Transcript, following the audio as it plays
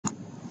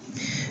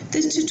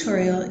This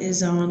tutorial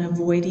is on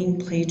avoiding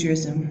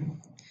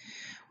plagiarism.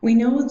 We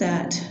know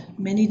that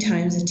many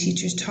times the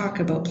teachers talk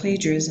about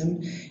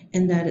plagiarism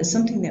and that it's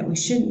something that we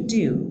shouldn't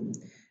do.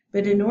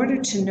 But in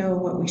order to know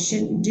what we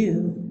shouldn't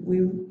do,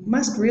 we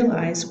must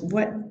realize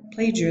what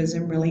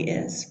plagiarism really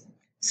is.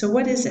 So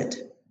what is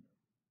it?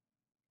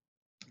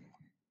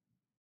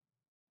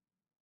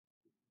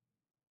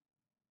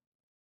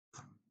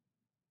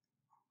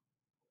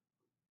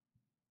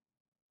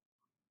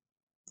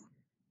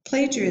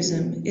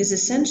 Plagiarism is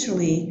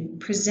essentially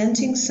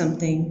presenting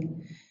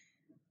something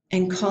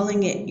and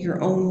calling it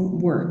your own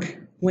work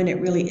when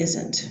it really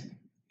isn't.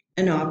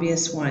 An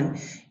obvious one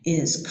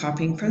is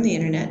copying from the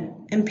internet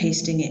and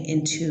pasting it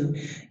into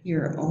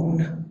your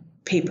own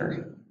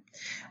paper.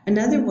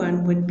 Another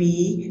one would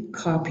be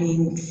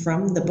copying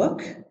from the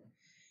book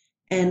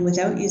and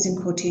without using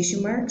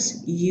quotation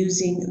marks,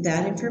 using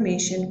that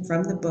information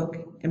from the book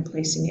and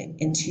placing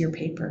it into your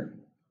paper.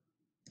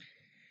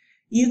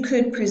 You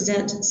could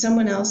present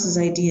someone else's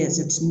ideas.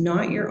 It's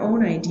not your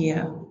own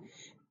idea,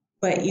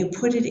 but you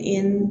put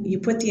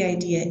the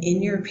idea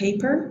in your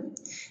paper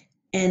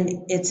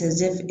and it's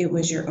as if it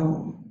was your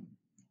own.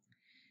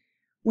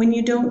 When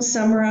you don't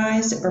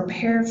summarize or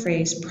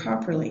paraphrase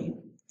properly,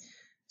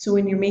 so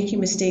when you're making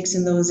mistakes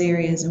in those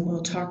areas, and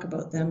we'll talk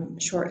about them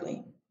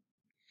shortly.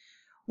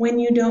 When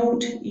you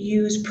don't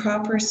use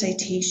proper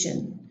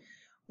citation,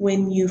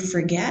 when you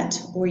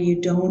forget or you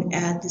don't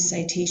add the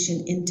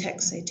citation in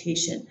text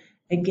citation,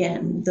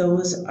 again,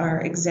 those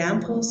are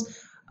examples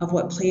of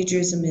what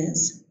plagiarism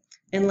is.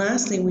 And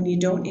lastly, when you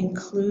don't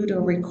include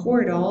or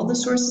record all the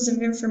sources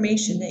of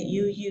information that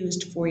you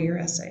used for your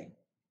essay.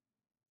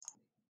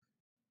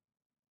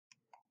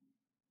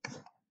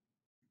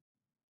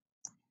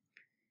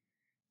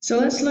 So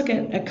let's look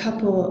at a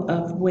couple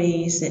of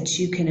ways that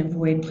you can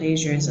avoid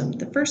plagiarism.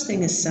 The first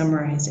thing is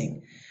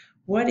summarizing.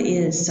 What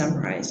is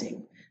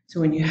summarizing? So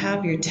when you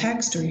have your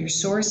text or your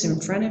source in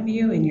front of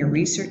you and you're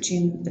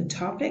researching the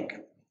topic,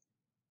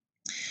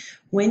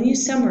 when you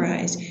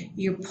summarize,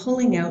 you're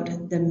pulling out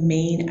the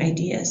main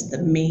ideas,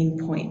 the main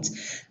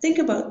points. Think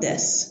about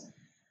this.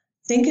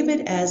 Think of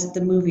it as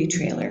the movie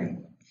trailer.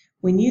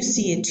 When you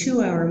see a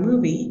 2-hour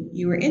movie,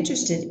 you were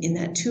interested in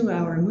that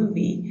 2-hour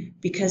movie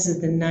because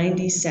of the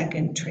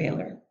 90-second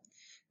trailer.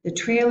 The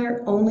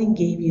trailer only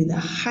gave you the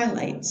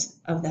highlights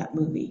of that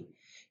movie.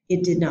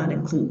 It did not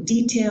include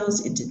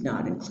details. It did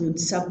not include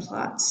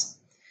subplots.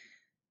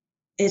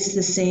 It's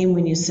the same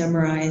when you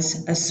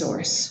summarize a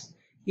source.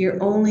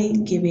 You're only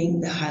giving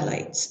the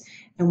highlights.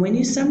 And when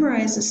you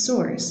summarize a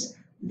source,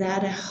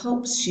 that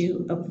helps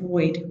you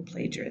avoid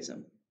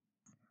plagiarism.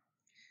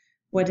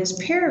 What is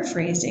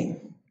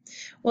paraphrasing?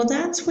 Well,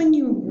 that's when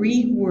you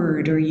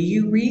reword or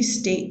you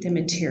restate the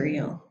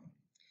material.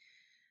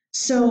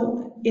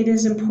 So it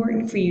is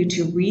important for you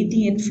to read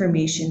the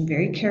information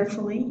very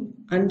carefully,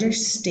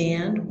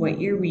 understand what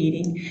you're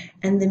reading,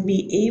 and then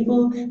be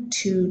able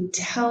to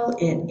tell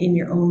it in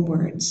your own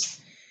words.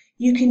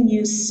 You can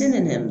use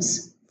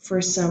synonyms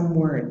for some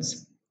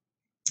words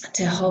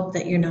to help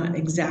that you're not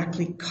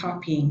exactly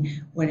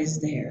copying what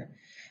is there.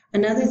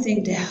 Another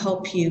thing to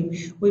help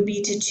you would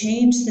be to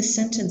change the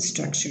sentence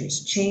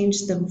structures,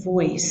 change the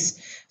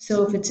voice.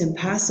 So if it's in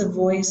passive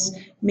voice,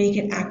 make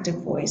it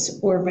active voice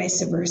or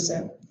vice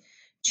versa.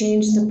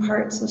 Change the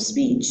parts of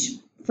speech.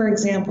 For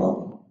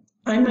example,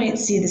 I might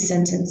see the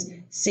sentence,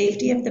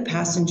 safety of the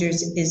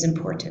passengers is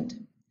important.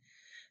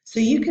 So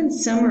you can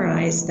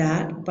summarize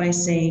that by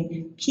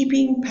saying,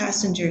 keeping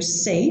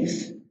passengers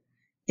safe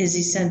is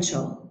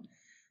essential.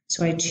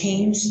 So I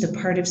changed the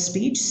part of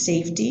speech,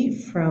 safety,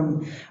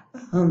 from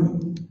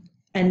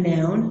a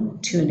noun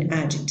to an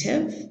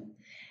adjective.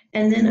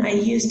 And then I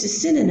used a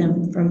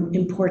synonym from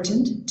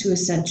important to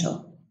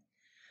essential.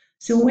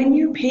 So when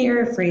you're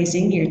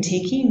paraphrasing, you're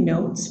taking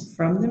notes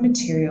from the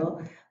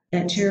material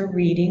that you're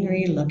reading or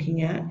you're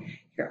looking at,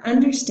 you're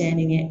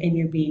understanding it, and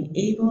you're being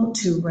able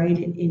to write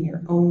it in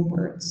your own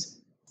words.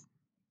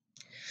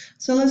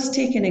 So let's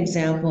take an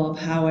example of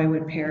how I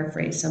would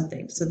paraphrase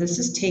something. So this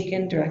is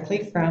taken directly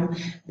from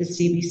the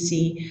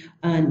CBC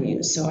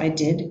News. So I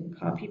did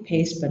copy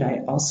paste, but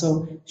I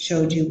also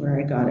showed you where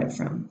I got it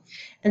from.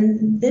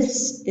 And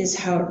this is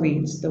how it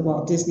reads. The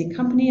Walt Disney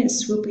Company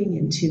is swooping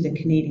into the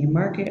Canadian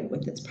market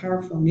with its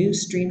powerful new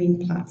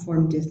streaming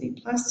platform Disney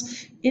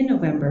Plus in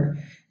November.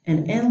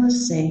 And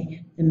analysts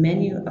say the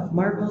menu of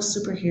Marvel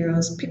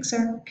superheroes,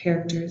 Pixar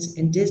characters,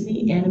 and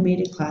Disney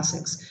animated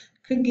classics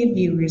could give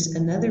viewers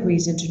another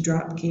reason to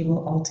drop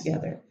cable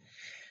altogether.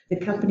 The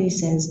company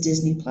says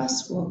Disney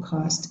Plus will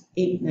cost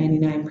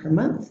 $8.99 per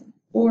month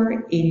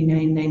or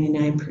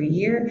 $89.99 per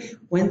year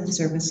when the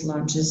service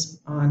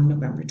launches on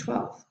November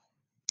 12th.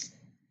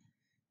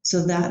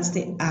 So that's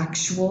the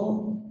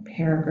actual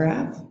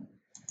paragraph.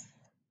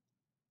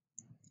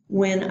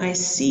 When I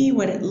see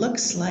what it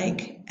looks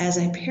like as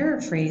I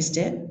paraphrased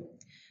it,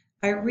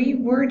 I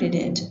reworded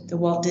it, the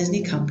Walt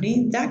Disney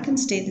Company. That can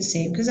stay the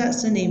same because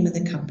that's the name of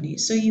the company,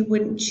 so you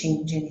wouldn't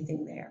change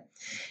anything there.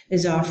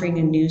 is offering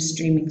a new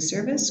streaming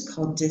service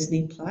called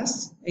Disney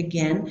Plus.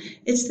 Again,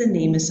 it's the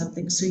name of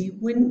something, so you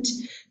wouldn't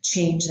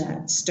change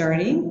that.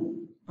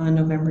 Starting on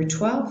November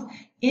 12th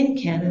in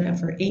Canada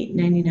for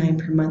 $8.99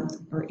 per month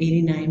or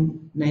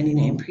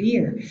 $89.99 per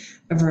year.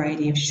 A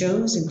variety of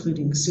shows,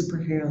 including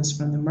superheroes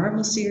from the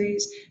Marvel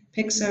series,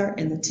 Pixar,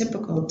 and the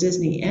typical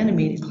Disney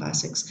animated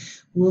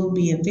classics, will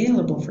be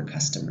available for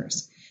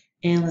customers.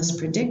 Analysts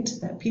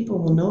predict that people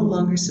will no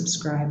longer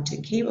subscribe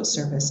to cable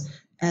service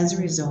as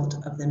a result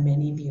of the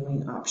many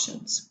viewing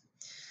options.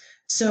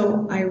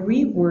 So I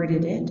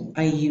reworded it.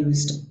 I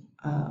used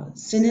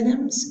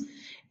synonyms,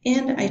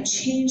 and I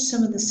changed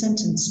some of the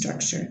sentence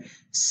structure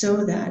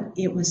so that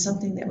it was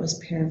something that was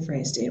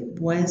paraphrased. It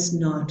was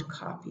not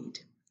copied.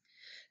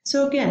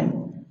 So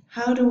again,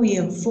 how do we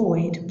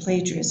avoid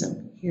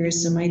plagiarism? Here are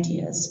some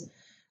ideas.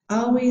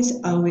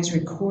 Always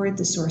record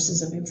the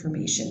sources of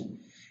information.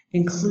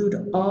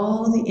 Include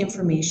all the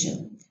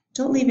information.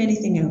 Don't leave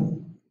anything out.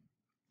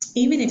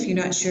 Even if you're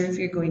not sure if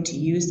you're going to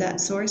use that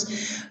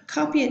source,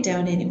 copy it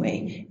down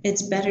anyway.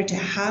 It's better to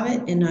have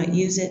it and not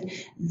use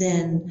it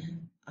than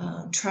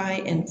try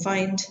and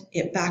find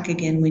it back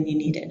again when you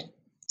need it.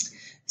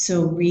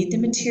 So read the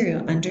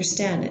material,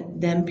 understand it,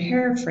 then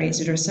paraphrase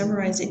it or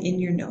summarize it in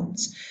your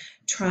notes.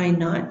 Try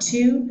not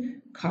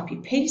to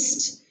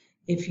copy-paste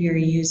if you're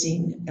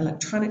using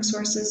electronic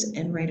sources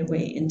and right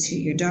away into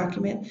your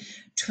document.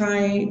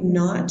 Try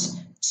not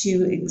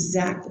to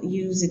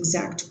use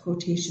exact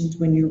quotations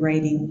when you're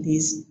writing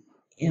these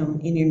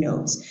in your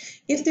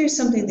notes. If there's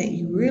something that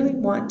you really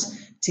want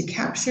to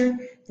capture,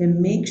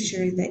 then make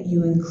sure that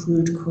you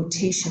include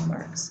quotation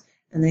marks.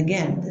 And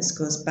again, this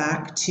goes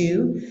back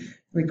to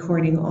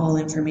recording all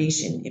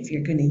information. If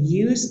you're going to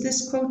use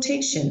this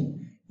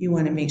quotation, you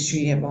want to make sure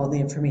you have all the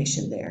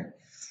information there.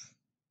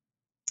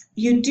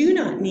 You do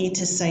not need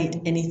to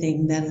cite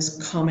anything that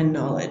is common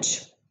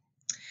knowledge.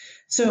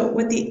 So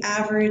what the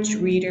average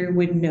reader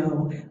would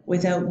know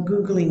without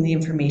Googling the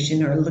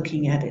information or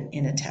looking at it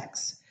in a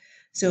text.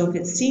 So if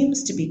it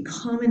seems to be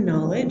common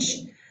knowledge,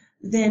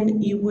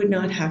 then you would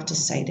not have to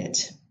cite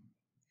it.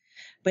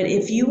 But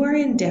if you are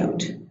in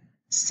doubt,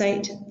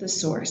 cite the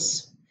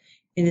source.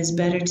 It is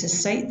better to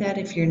cite that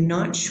if you're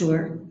not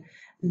sure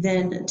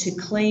than to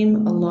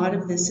claim a lot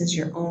of this as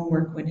your own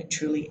work when it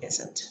truly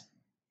isn't.